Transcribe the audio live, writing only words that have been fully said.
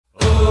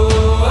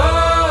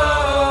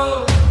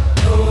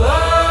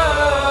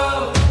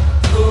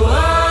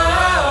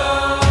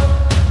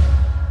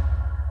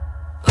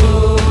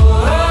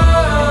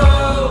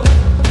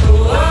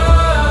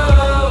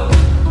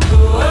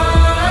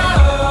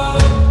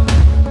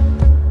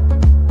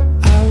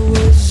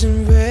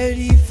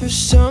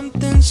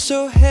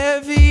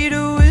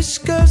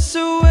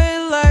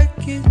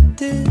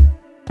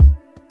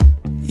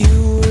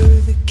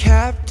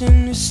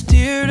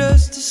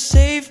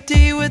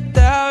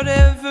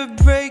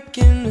never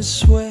breaking a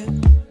sweat.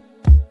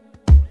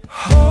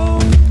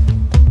 Hope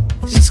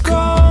is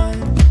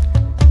gone,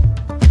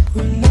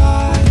 we're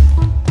not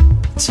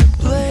to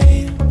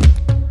blame.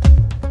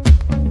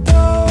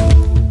 No,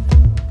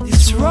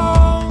 it's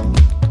wrong,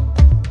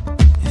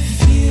 it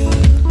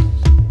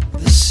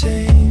feels the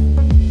same.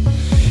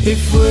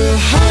 If we're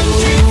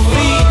 100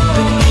 feet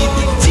beneath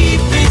the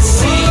deepest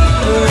sea,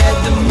 we're at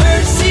the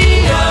mercy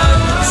of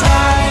the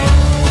tide.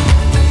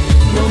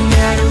 No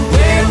matter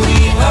where we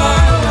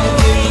are,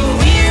 whether you're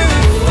near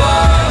or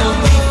far, I'll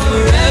be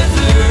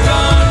forever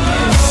on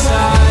your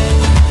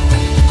side.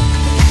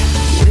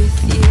 With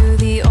you,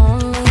 the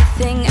only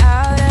thing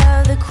out of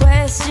the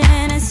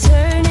question is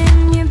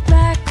turning your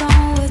back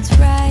on what's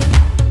right.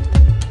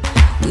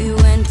 We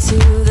went to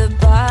the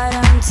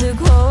bottom, took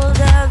hold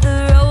of the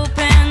rope,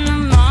 and the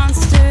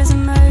monsters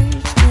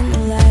emerged in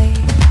the light.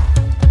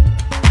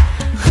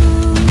 Who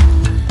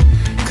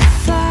could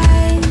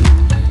find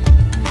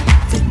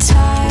the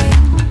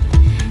time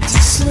to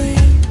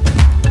sleep?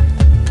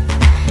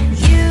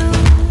 You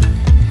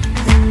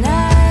and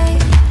I,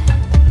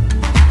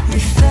 we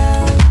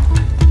felt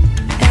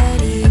at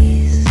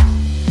ease.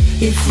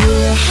 If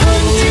we're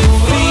 100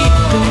 feet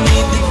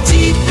beneath the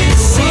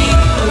deepest sea,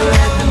 we're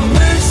at the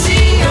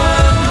mercy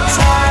of the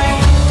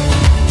tide.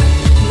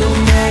 No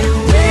matter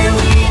where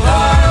we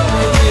are,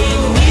 whether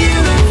you're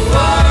near or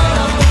far,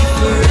 I'll be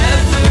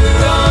forever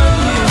on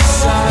your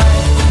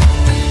side.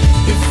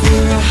 If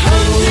we're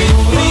 100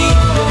 feet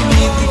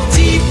beneath the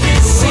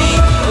deepest sea,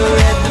 we're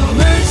at the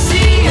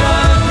mercy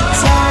of the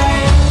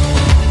tide.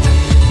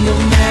 No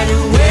matter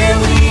where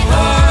we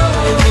are,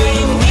 whether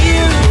you're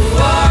near or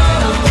far,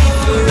 I'll be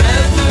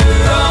forever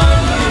on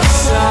your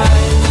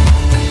side.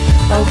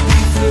 I'll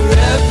be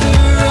forever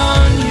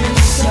on your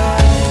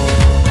side.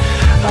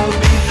 I'll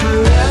be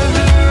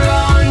forever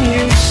on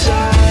your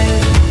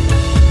side.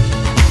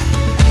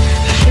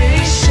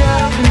 Face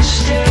up and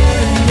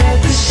staring at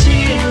the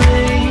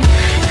ceiling,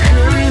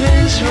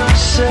 convince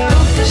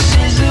myself this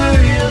is a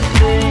real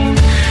thing.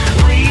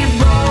 We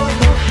both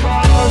will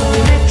follow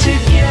it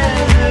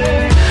together,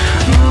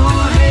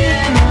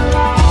 moving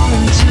along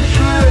into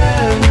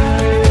forever.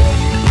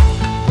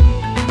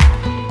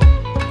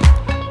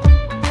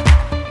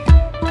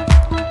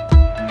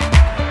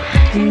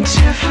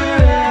 Into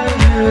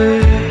forever.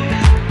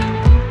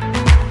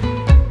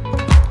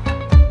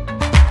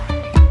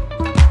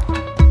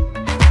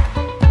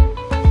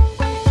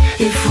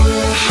 If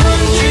we're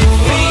 100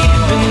 feet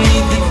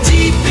beneath the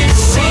deepest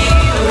sea,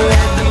 we're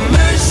at the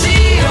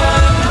mercy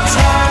of the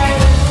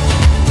tide.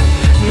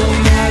 No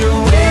matter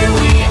where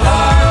we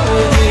are,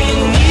 whether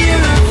you're near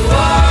or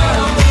far,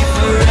 I'll be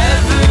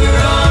forever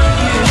on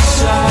your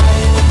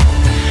side.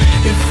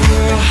 If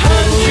we're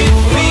 100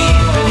 feet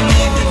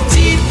beneath the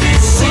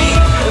deepest sea,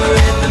 we're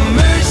at the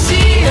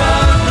mercy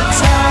of the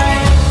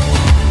tide.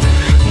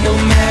 No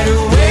matter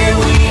where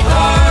we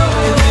are,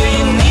 whether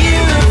you're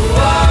near or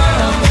far,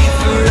 I'll be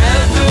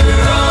forever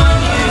on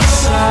your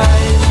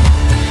side.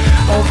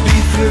 I'll be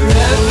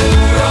forever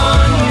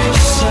on your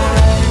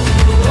side.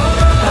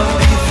 I'll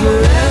be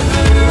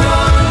forever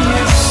on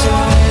your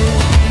side.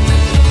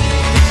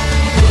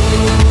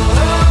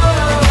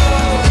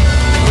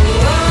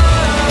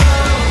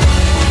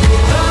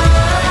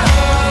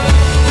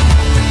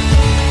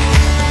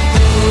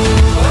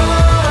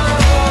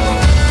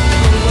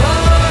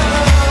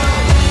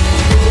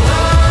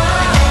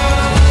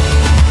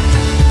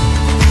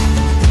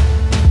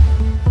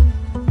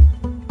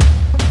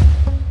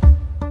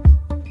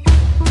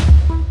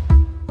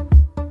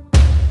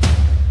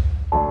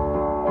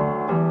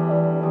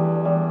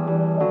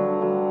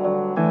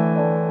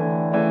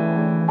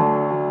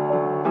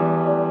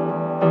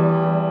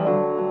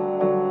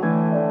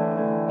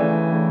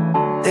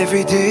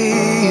 Every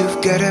day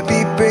you've gotta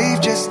be brave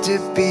just to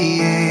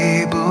be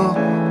able.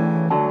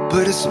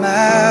 Put a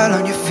smile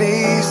on your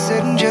face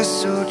and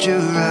just soldier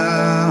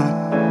around.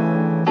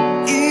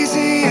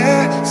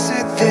 Easier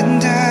said than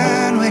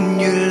done when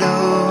you're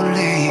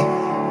lonely,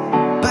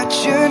 but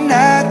you're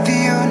not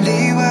the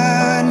only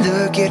one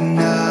looking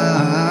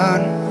on.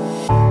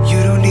 You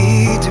don't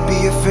need to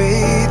be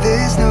afraid,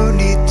 there's no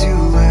need to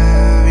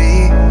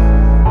worry.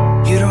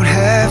 You don't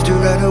have to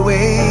run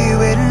away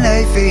when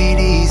life ain't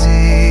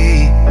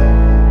easy.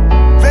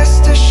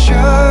 Rest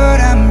assured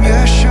I'm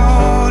your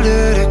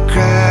shoulder to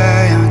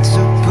cry on,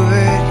 so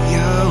put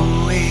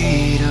your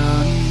weight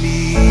on me.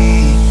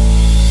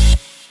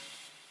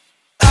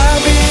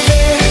 I'll be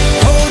there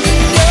holding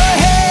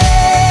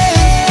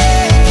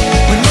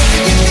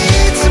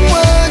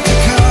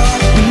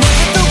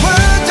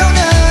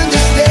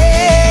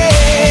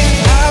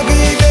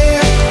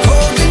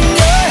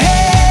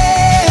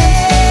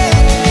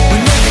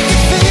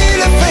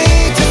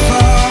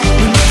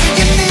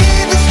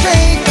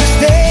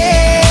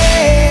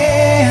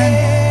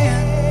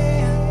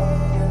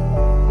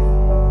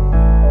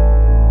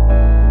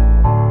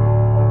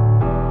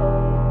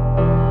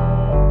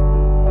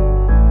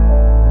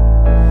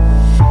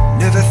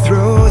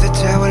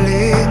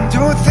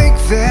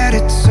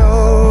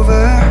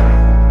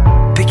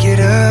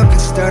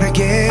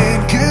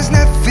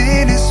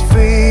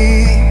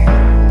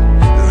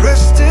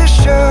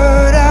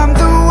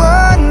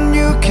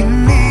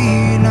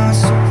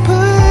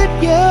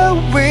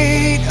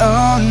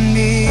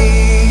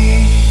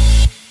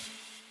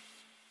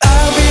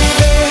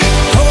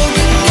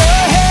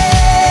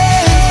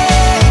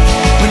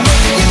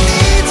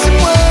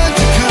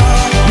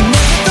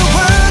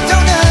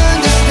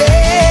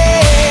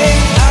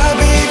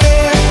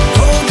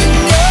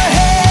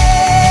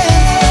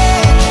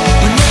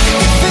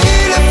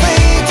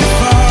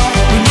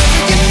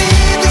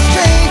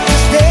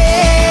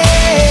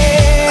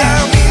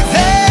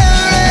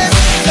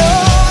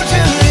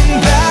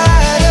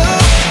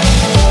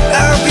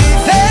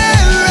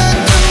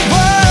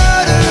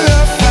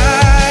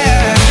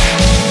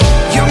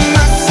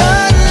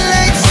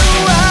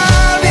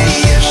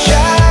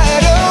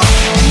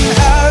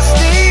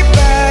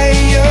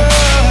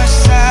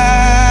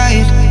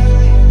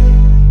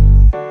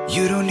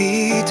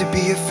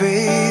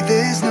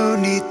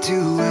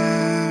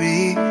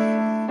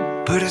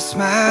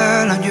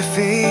smile on your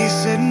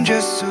face and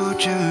just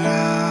hold your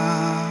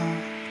love.